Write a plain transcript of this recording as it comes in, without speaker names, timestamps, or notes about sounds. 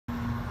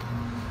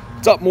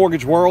What's up,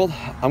 Mortgage World?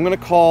 I'm going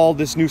to call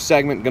this new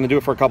segment, going to do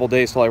it for a couple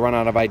days till I run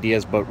out of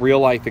ideas, but real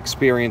life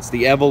experience,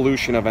 the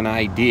evolution of an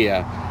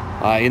idea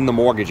in the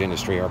mortgage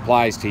industry, or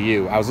applies to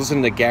you. I was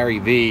listening to Gary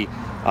Vee,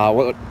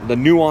 what the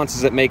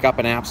nuances that make up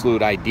an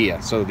absolute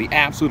idea. So the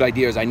absolute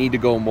idea is I need to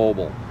go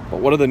mobile, but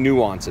what are the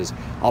nuances?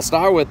 I'll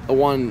start with the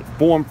one,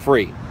 form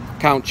free,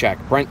 account check.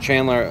 Brent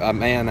Chandler, a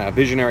man, a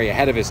visionary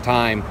ahead of his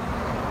time.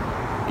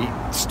 He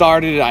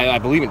started, I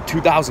believe, in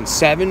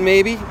 2007,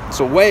 maybe,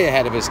 so way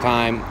ahead of his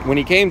time. When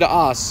he came to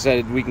us,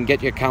 said, we can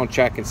get your account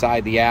check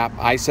inside the app.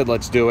 I said,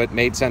 let's do it.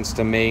 Made sense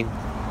to me.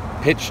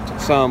 Pitched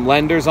some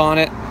lenders on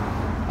it.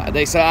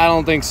 They said, I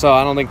don't think so.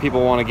 I don't think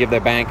people want to give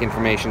their bank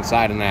information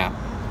inside an app.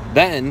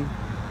 Then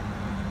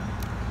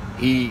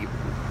he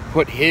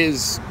put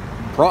his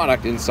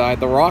product inside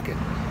the Rocket.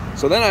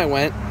 So then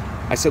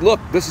I said,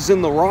 look, this is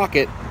in the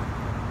Rocket.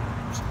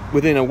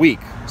 Within a week,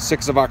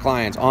 6 of our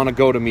clients on a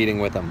go-to meeting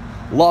with them.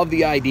 Love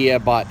the idea,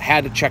 but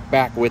had to check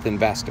back with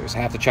investors.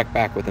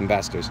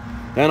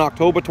 Then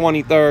October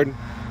 23rd,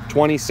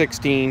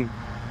 2016,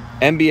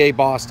 MBA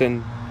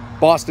Boston,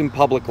 Boston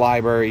Public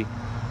Library,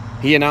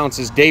 he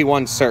announces day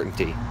one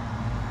certainty.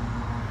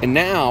 And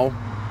now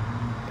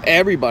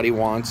everybody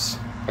wants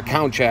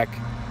account check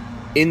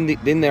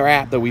in their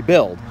app that we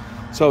build.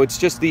 So it's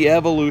just the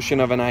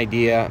evolution of an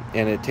idea,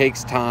 and it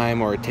takes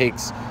time, or it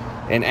takes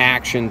an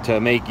action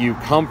to make you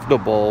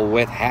comfortable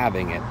with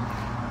having it.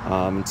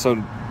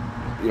 So,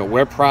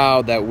 we're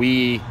proud that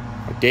we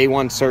are day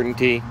one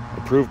certainty,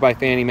 approved by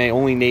Fannie Mae,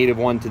 only native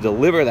one to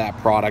deliver that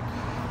product.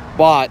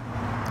 But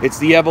it's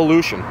the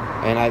evolution,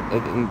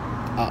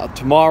 and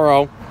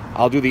tomorrow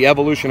I'll do the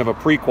evolution of a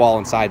pre-qual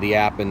inside the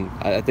app, and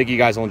I think you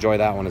guys will enjoy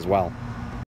that one as well.